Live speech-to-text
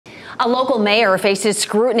A local mayor faces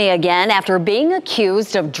scrutiny again after being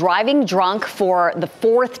accused of driving drunk for the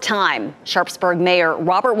fourth time. Sharpsburg Mayor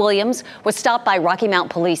Robert Williams was stopped by Rocky Mount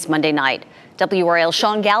Police Monday night. WRAL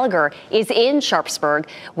Sean Gallagher is in Sharpsburg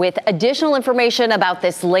with additional information about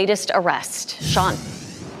this latest arrest. Sean.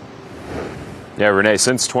 Yeah, Renee,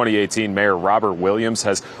 since 2018, Mayor Robert Williams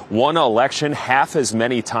has won an election half as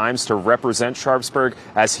many times to represent Sharpsburg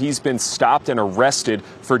as he's been stopped and arrested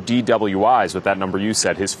for DWIs, with that number you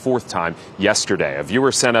said, his fourth time yesterday. A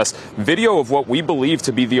viewer sent us video of what we believe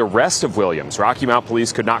to be the arrest of Williams. Rocky Mount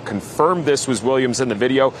Police could not confirm this was Williams in the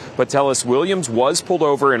video, but tell us Williams was pulled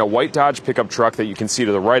over in a white Dodge pickup truck that you can see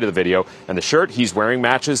to the right of the video, and the shirt he's wearing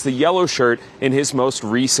matches the yellow shirt in his most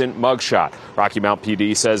recent mugshot. Rocky Mount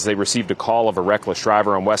PD says they received a call of a reckless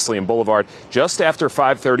driver on Wesleyan Blvd just after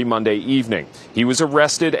 5:30 Monday evening. He was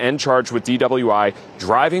arrested and charged with DWI,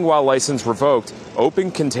 driving while license revoked,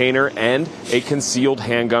 open container, and a concealed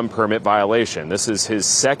handgun permit violation. This is his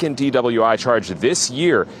second DWI charge this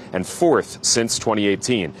year and fourth since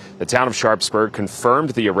 2018. The town of Sharpsburg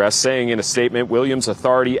confirmed the arrest, saying in a statement, Williams'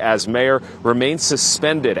 authority as mayor remains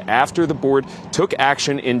suspended after the board took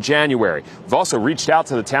action in January. We've also reached out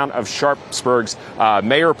to the town of Sharpsburg's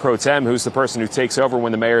mayor pro tem, who's the person who takes over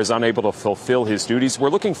when the mayor is unable to fulfill his duties. We're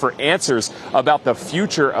looking for answers about the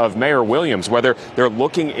future of Mayor Williams, whether they're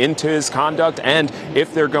looking into his conduct and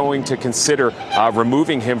if they're going to consider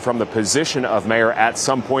removing him from the position of mayor at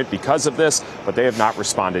some point because of this, but they have not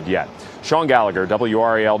responded yet. Sean Gallagher,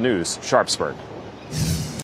 WRAL News, Sharpsburg.